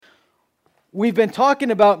We've been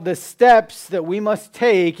talking about the steps that we must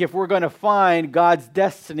take if we're going to find God's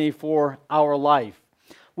destiny for our life.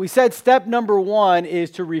 We said step number one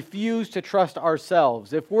is to refuse to trust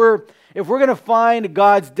ourselves. If we're going to find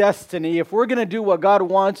God's destiny, if we're going to do what God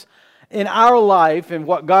wants in our life and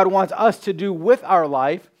what God wants us to do with our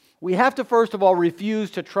life, we have to first of all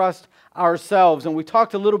refuse to trust ourselves. And we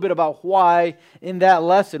talked a little bit about why in that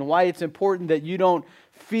lesson, why it's important that you don't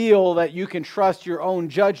feel that you can trust your own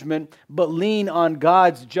judgment, but lean on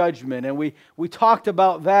God's judgment. And we talked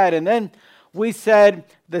about that. And then we said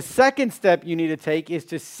the second step you need to take is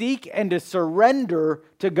to seek and to surrender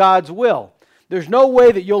to God's will. There's no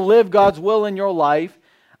way that you'll live God's will in your life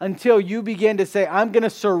until you begin to say, I'm going to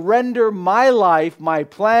surrender my life, my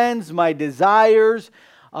plans, my desires,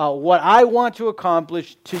 what I want to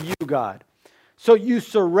accomplish to you, God. So you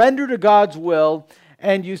surrender to God's will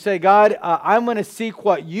and you say, God, I'm going to seek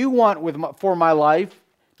what you want for my life,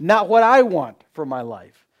 not what I want for my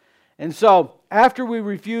life. And so after we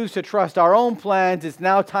refuse to trust our own plans, it's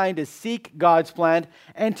now time to seek God's plan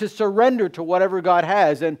and to surrender to whatever God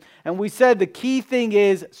has. And we said the key thing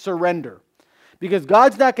is surrender. Because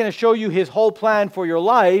God's not going to show you His whole plan for your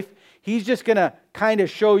life. He's just going to kind of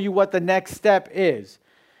show you what the next step is.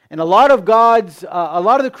 And a lot of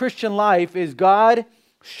the Christian life is God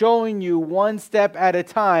showing you one step at a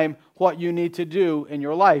time what you need to do in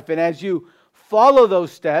your life. And as you follow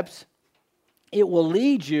those steps, it will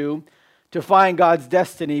lead you to find God's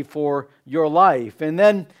destiny for your life. And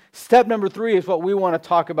then step number 3 is what we want to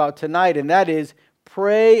talk about tonight, and that is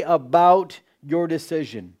pray about your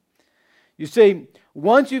decision. You see,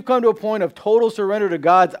 once you've come to a point of total surrender to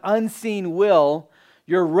God's unseen will,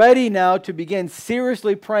 you're ready now to begin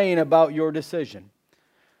seriously praying about your decision.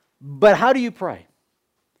 But how do you pray?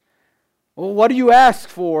 Well, what do you ask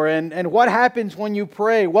for? And what happens when you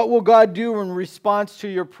pray? What will God do in response to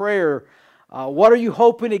your prayer? What are you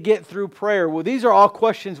hoping to get through prayer? Well, these are all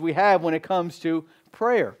questions we have when it comes to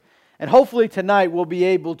prayer. And hopefully tonight we'll be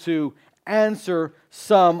able to answer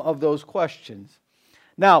some of those questions.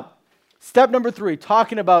 Now, step number 3,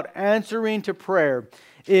 talking about answering to prayer.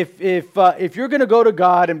 If you're going to go to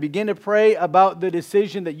God and begin to pray about the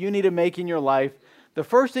decision that you need to make in your life, the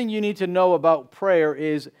first thing you need to know about prayer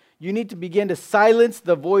is you need to begin to silence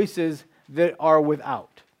the voices that are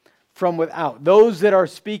from without, those that are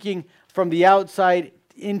speaking from the outside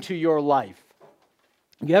into your life.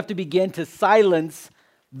 You have to begin to silence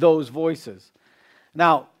those voices.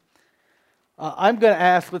 Now, I'm going to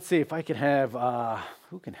ask, let's see if I can have,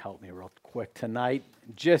 who can help me real quick tonight,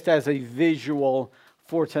 just as a visual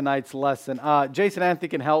for tonight's lesson. Jason Anthony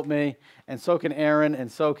can help me, and so can Aaron,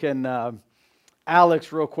 and so can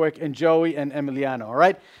Alex real quick, and Joey and Emiliano, all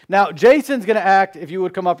right? Now, Jason's going to act, if you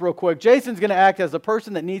would come up real quick, Jason's going to act as the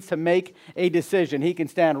person that needs to make a decision. He can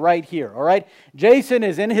stand right here, all right? Jason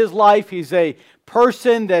is in his life. He's a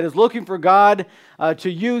person that is looking for God to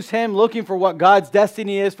use him, looking for what God's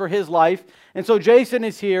destiny is for his life. And so Jason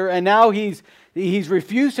is here, and now he's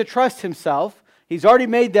refused to trust himself. He's already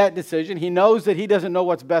made that decision. He knows that he doesn't know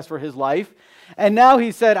what's best for his life. And now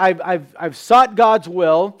he said, I've sought God's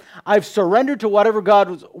will. I've surrendered to whatever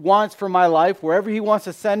God wants for my life. Wherever He wants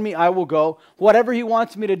to send me, I will go. Whatever He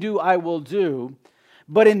wants me to do, I will do.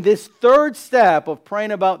 But in this third step of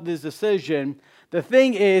praying about this decision, the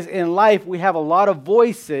thing is, in life, we have a lot of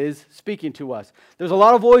voices speaking to us. There's a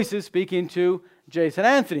lot of voices speaking to Jason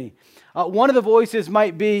Anthony. One of the voices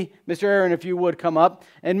might be Mr. Aaron, if you would come up.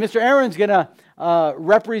 And Mr. Aaron's going to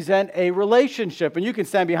represent a relationship. And you can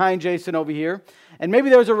stand behind Jason over here. And maybe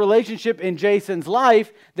there's a relationship in Jason's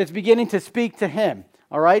life that's beginning to speak to him.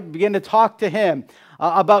 All right? Begin to talk to him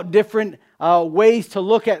about different ways to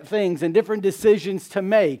look at things and different decisions to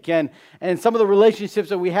make. And some of the relationships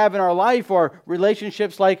that we have in our life are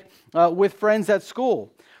relationships like with friends at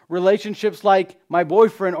school. Relationships like my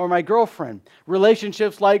boyfriend or my girlfriend.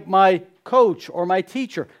 Relationships like my coach or my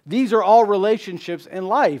teacher. These are all relationships in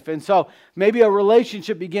life. And so maybe a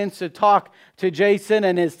relationship begins to talk to Jason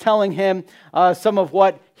and is telling him some of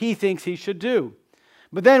what he thinks he should do.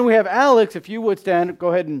 But then we have Alex. If you would stand, go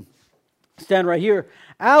ahead and stand right here.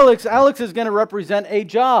 Alex is going to represent a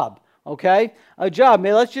job. Okay, a job.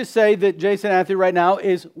 Maybe let's just say that Jason Anthony right now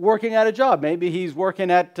is working at a job. Maybe he's working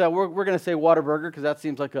at, we're going to say Whataburger because that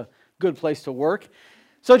seems like a good place to work.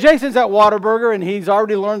 So Jason's at Whataburger and he's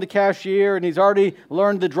already learned the cashier and he's already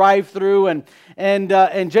learned the drive-through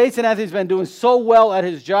and Jason Anthony's been doing so well at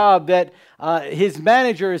his job that his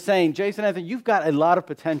manager is saying, Jason Anthony, you've got a lot of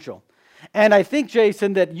potential. And I think,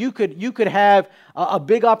 Jason, that you could have a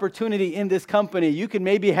big opportunity in this company. You can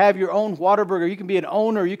maybe have your own Whataburger. You can be an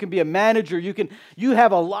owner. You can be a manager. You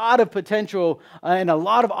have a lot of potential and a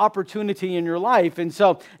lot of opportunity in your life. And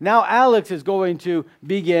so now Alex is going to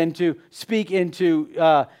begin to speak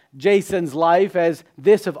into Jason's life as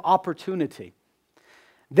this of opportunity.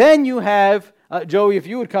 Then you have Joey, if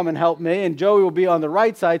you would come and help me, and Joey will be on the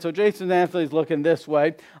right side, so Jason Anthony's looking this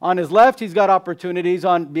way. On his left, he's got opportunities.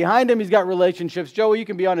 Behind him, he's got relationships. Joey, you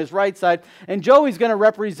can be on his right side. And Joey's going to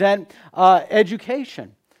represent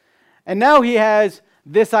education. And now he has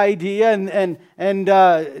this idea, and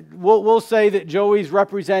we'll say that Joey's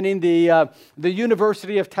representing the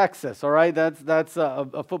University of Texas, all right? That's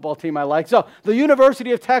a football team I like. So the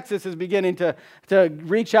University of Texas is beginning to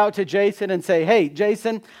reach out to Jason and say, hey,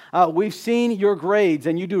 Jason, we've seen your grades,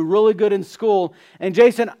 and you do really good in school. And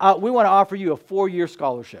Jason, we want to offer you a 4-year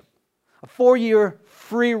scholarship, a 4-year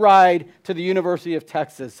free ride to the University of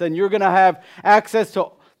Texas. And you're going to have access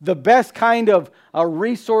to the best kind of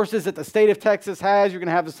resources that the state of Texas has. You're going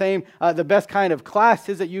to have the best kind of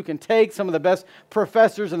classes that you can take, some of the best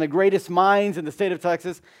professors and the greatest minds in the state of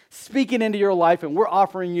Texas speaking into your life, and we're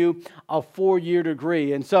offering you a 4-year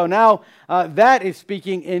degree. And so now that is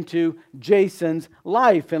speaking into Jason's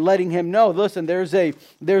life and letting him know, listen, there's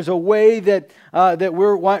a way that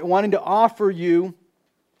we're wanting to offer you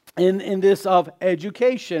in this of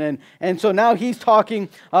education. And so now he's talking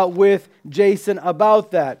with Jason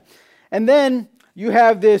about that. And then you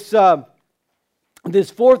have this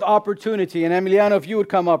fourth opportunity. And Emiliano, if you would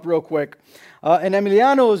come up real quick. And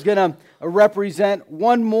Emiliano is going to represent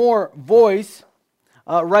one more voice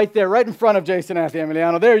right there, right in front of Jason Anthony.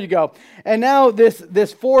 Emiliano, there you go. And now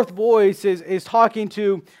this fourth voice is talking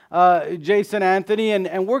to Jason Anthony,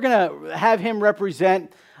 and we're going to have him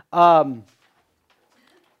represent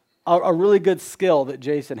a really good skill that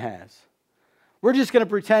Jason has. We're just going to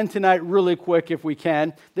pretend tonight really quick, if we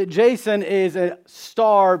can, that Jason is a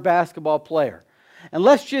star basketball player. And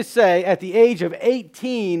let's just say at the age of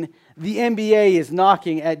 18, the NBA is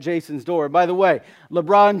knocking at Jason's door. By the way,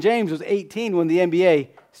 LeBron James was 18 when the NBA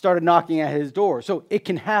started knocking at his door. So it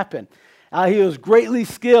can happen. He was greatly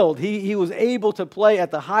skilled. He was able to play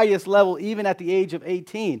at the highest level even at the age of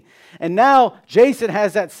 18. And now Jason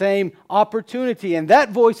has that same opportunity. And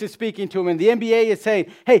that voice is speaking to him. And the NBA is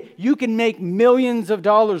saying, hey, you can make millions of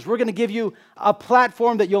dollars. We're going to give you a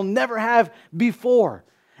platform that you'll never have before.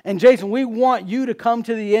 And Jason, we want you to come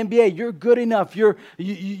to the NBA. You're good enough.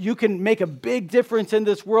 You can make a big difference in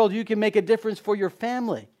this world. You can make a difference for your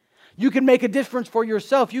family. You can make a difference for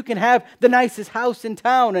yourself. You can have the nicest house in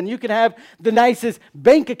town, and you can have the nicest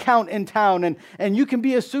bank account in town, and you can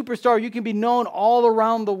be a superstar. You can be known all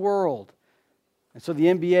around the world. And so the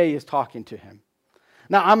NBA is talking to him.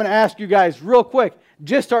 Now, I'm going to ask you guys real quick,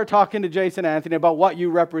 just start talking to Jason Anthony about what you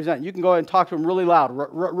represent. You can go ahead and talk to him really loud,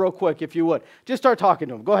 real quick, if you would. Just start talking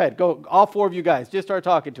to him. Go ahead. Go, all 4 of you guys, just start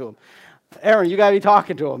talking to him. Aaron, you got to be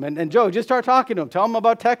talking to him. And Joe, just start talking to him. Tell him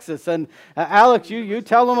about Texas. And Alex, you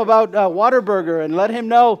tell him about Whataburger and let him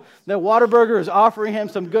know that Whataburger is offering him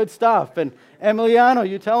some good stuff. And Emiliano,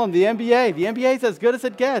 you tell him the NBA. The NBA is as good as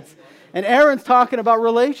it gets. And Aaron's talking about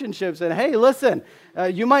relationships. And hey, listen,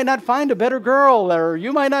 you might not find a better girl, or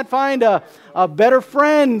you might not find a better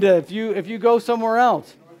friend if you go somewhere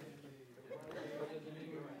else.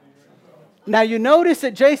 Now, you notice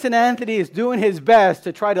that Jason Anthony is doing his best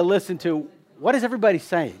to try to listen to what is everybody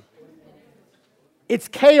saying. It's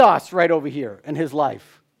chaos right over here in his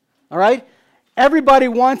life, all right? Everybody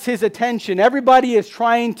wants his attention. Everybody is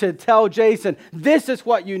trying to tell Jason, this is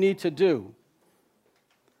what you need to do.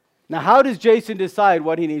 Now, how does Jason decide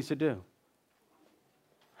what he needs to do?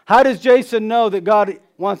 How does Jason know that God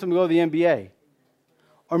wants him to go to the NBA?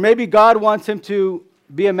 Or maybe God wants him to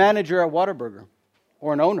be a manager at Whataburger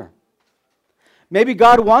or an owner. Maybe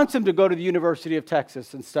God wants him to go to the University of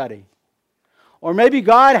Texas and study. Or maybe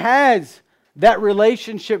God has that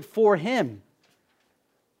relationship for him.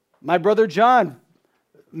 My brother John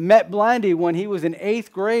met Blandy when he was in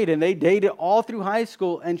 8th grade, and they dated all through high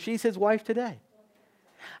school, and she's his wife today.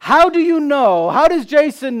 How do you know, how does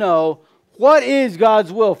Jason know what is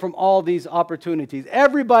God's will from all these opportunities?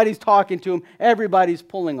 Everybody's talking to him. Everybody's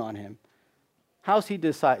pulling on him. How's he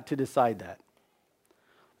decide that?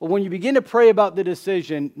 Well, when you begin to pray about the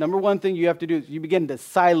decision, number one thing you have to do is you begin to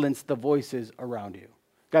silence the voices around you.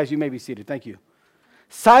 Guys, you may be seated. Thank you.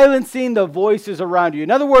 Silencing the voices around you. In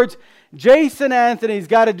other words, Jason Anthony's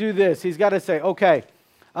got to do this. He's got to say, okay,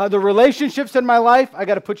 the relationships in my life, I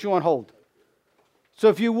got to put you on hold. So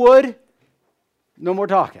if you would, no more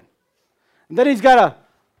talking. And then he's got to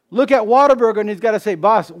look at Whataburger and he's got to say,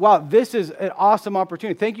 boss, wow, this is an awesome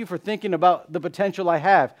opportunity. Thank you for thinking about the potential I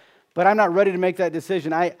have, but I'm not ready to make that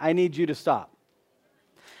decision. I need you to stop.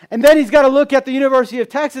 And then he's got to look at the University of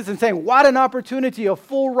Texas and say, what an opportunity, a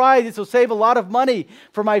full ride. This will save a lot of money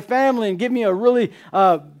for my family and give me a really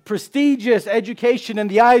prestigious education in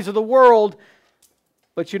the eyes of the world.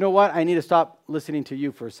 But you know what? I need to stop listening to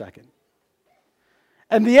you for a second.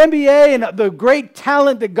 And the MBA and the great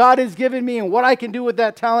talent that God has given me and what I can do with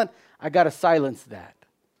that talent, I got to silence that.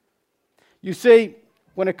 You see,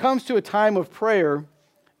 when it comes to a time of prayer,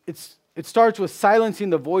 it starts with silencing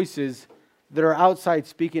the voices that are outside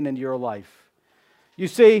speaking into your life. You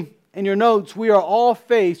see, in your notes, we are all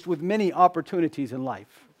faced with many opportunities in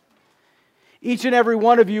life. Each and every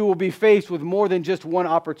one of you will be faced with more than just one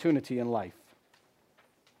opportunity in life.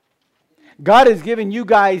 God has given you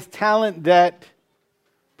guys talent that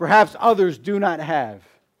perhaps others do not have.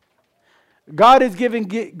 God is going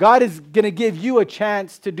to give you a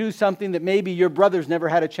chance to do something that maybe your brothers never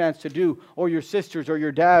had a chance to do, or your sisters, or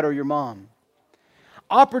your dad, or your mom.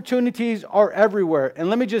 Opportunities are everywhere. And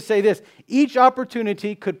let me just say this. Each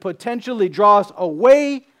opportunity could potentially draw us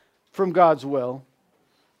away from God's will,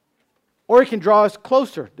 or it can draw us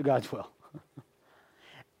closer to God's will.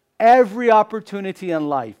 Every opportunity in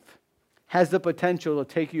life has the potential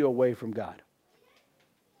to take you away from God.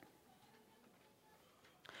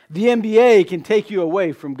 The NBA can take you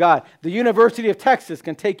away from God. The University of Texas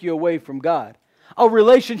can take you away from God. A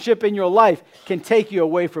relationship in your life can take you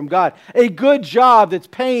away from God. A good job that's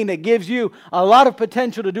paying, that gives you a lot of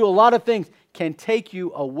potential to do a lot of things, can take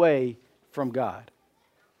you away from God.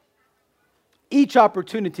 Each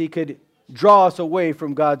opportunity could draw us away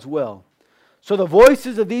from God's will. So the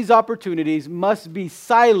voices of these opportunities must be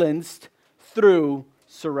silenced through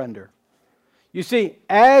surrender. You see,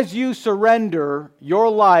 as you surrender your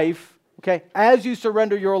life, as you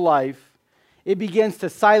surrender your life, it begins to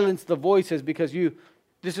silence the voices, because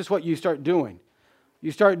this is what you start doing.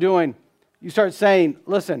 You start saying,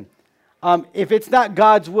 listen, if it's not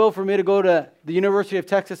God's will for me to go to the University of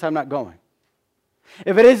Texas, I'm not going.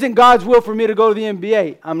 If it isn't God's will for me to go to the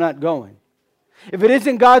MBA, I'm not going. If it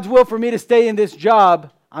isn't God's will for me to stay in this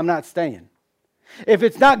job, I'm not staying. If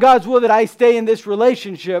it's not God's will that I stay in this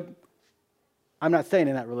relationship, I'm not staying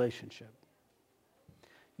in that relationship.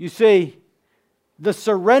 You see, the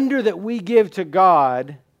surrender that we give to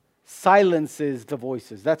God silences the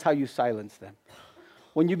voices. That's how you silence them.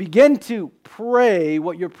 When you begin to pray,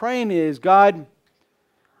 what you're praying is, God,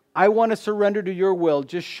 I want to surrender to your will.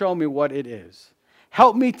 Just show me what it is.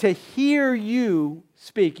 Help me to hear you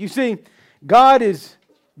speak. You see, God is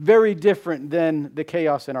very different than the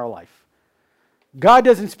chaos in our life. God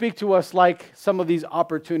doesn't speak to us like some of these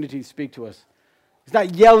opportunities speak to us. He's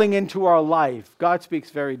not yelling into our life. God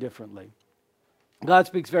speaks very differently. God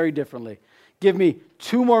speaks very differently. Give me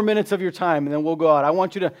 2 more minutes of your time and then we'll go out. I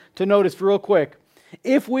want you to notice real quick.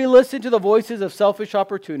 If we listen to the voices of selfish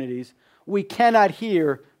opportunities, we cannot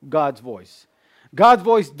hear God's voice. God's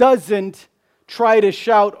voice doesn't try to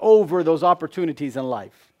shout over those opportunities in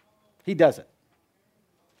life. He doesn't.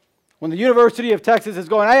 When the University of Texas is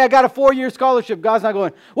going, hey, I got a 4-year scholarship, God's not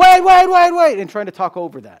going, wait, and trying to talk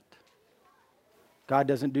over that. God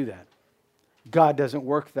doesn't do that. God doesn't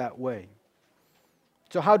work that way.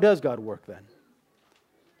 So how does God work then?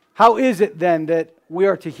 How is it then that we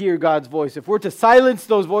are to hear God's voice? If we're to silence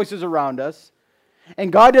those voices around us,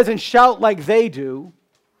 and God doesn't shout like they do,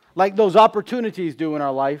 like those opportunities do in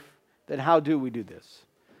our life, then how do we do this?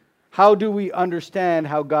 How do we understand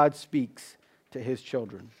how God speaks to His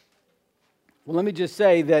children? Well, let me just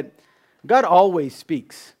say that God always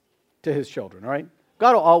speaks to His children, all right?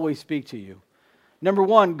 God will always speak to you. Number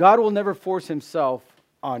one, God will never force Himself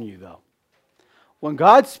on you, though. When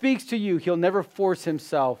God speaks to you, He'll never force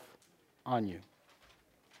Himself on you.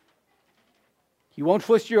 He won't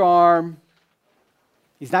twist your arm.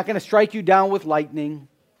 He's not going to strike you down with lightning.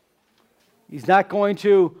 He's not going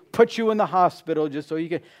to put you in the hospital just so you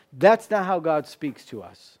can. That's not how God speaks to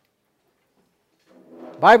us.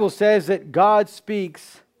 The Bible says that God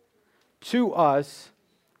speaks to us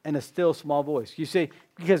in a still small voice. You see,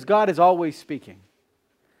 because God is always speaking.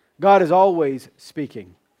 God is always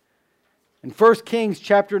speaking. In 1 Kings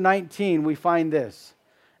chapter 19, we find this.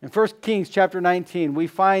 In 1 Kings chapter 19, we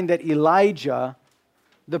find that Elijah,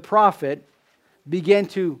 the prophet, began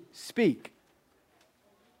to speak.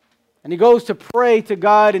 And he goes to pray to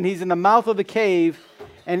God, and he's in the mouth of the cave.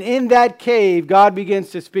 And in that cave, God begins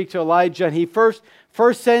to speak to Elijah. And he first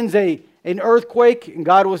sends an earthquake, and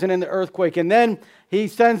God wasn't in the earthquake. And then he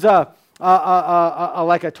sends a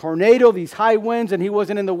like a tornado, these high winds, and he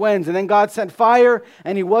wasn't in the winds. And then God sent fire,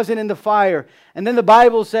 and he wasn't in the fire. And then the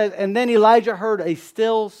Bible says, and then Elijah heard a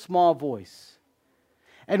still small voice.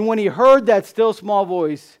 And when he heard that still small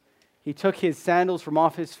voice, he took his sandals from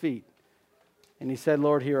off his feet, and he said,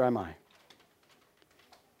 Lord, here am I.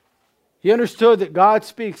 He understood that God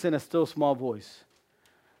speaks in a still small voice.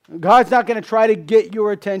 God's not going to try to get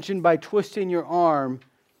your attention by twisting your arm.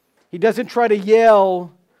 He doesn't try to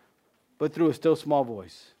yell, but through a still small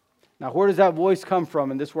voice. Now, where does that voice come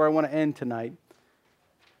from? And this is where I want to end tonight.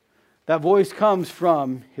 That voice comes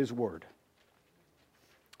from His Word.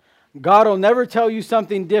 God will never tell you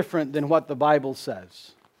something different than what the Bible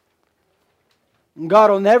says.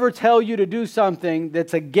 God will never tell you to do something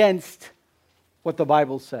that's against what the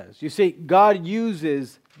Bible says. You see, God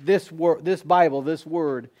uses this Bible, this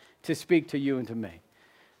Word, to speak to you and to me.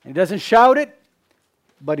 And He doesn't shout it,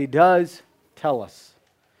 but He does tell us.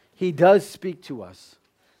 He does speak to us.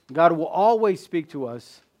 God will always speak to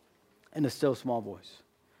us in a still small voice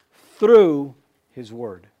through His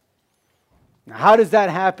Word. Now, how does that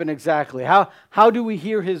happen exactly? How do we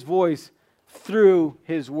hear His voice through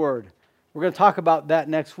His Word? We're going to talk about that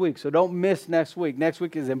next week, so don't miss next week. Next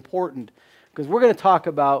week is important because we're going to talk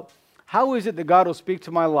about how is it that God will speak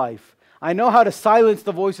to my life. I know how to silence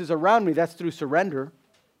the voices around me. That's through surrender.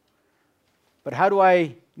 But how do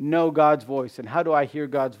I know God's voice, and how do I hear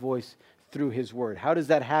God's voice through His Word? How does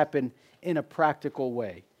that happen in a practical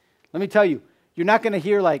way? Let me tell you, you're not going to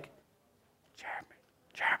hear like,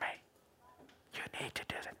 Jeremy, you need to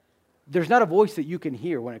do that. There's not a voice that you can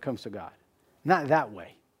hear when it comes to God. Not that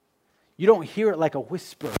way. You don't hear it like a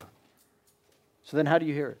whisper. So then how do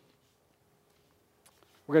you hear it?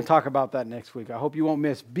 We're going to talk about that next week. I hope you won't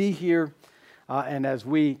miss. Be here, and as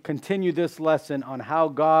we continue this lesson on how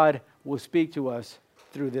God will speak to us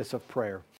through this of prayer.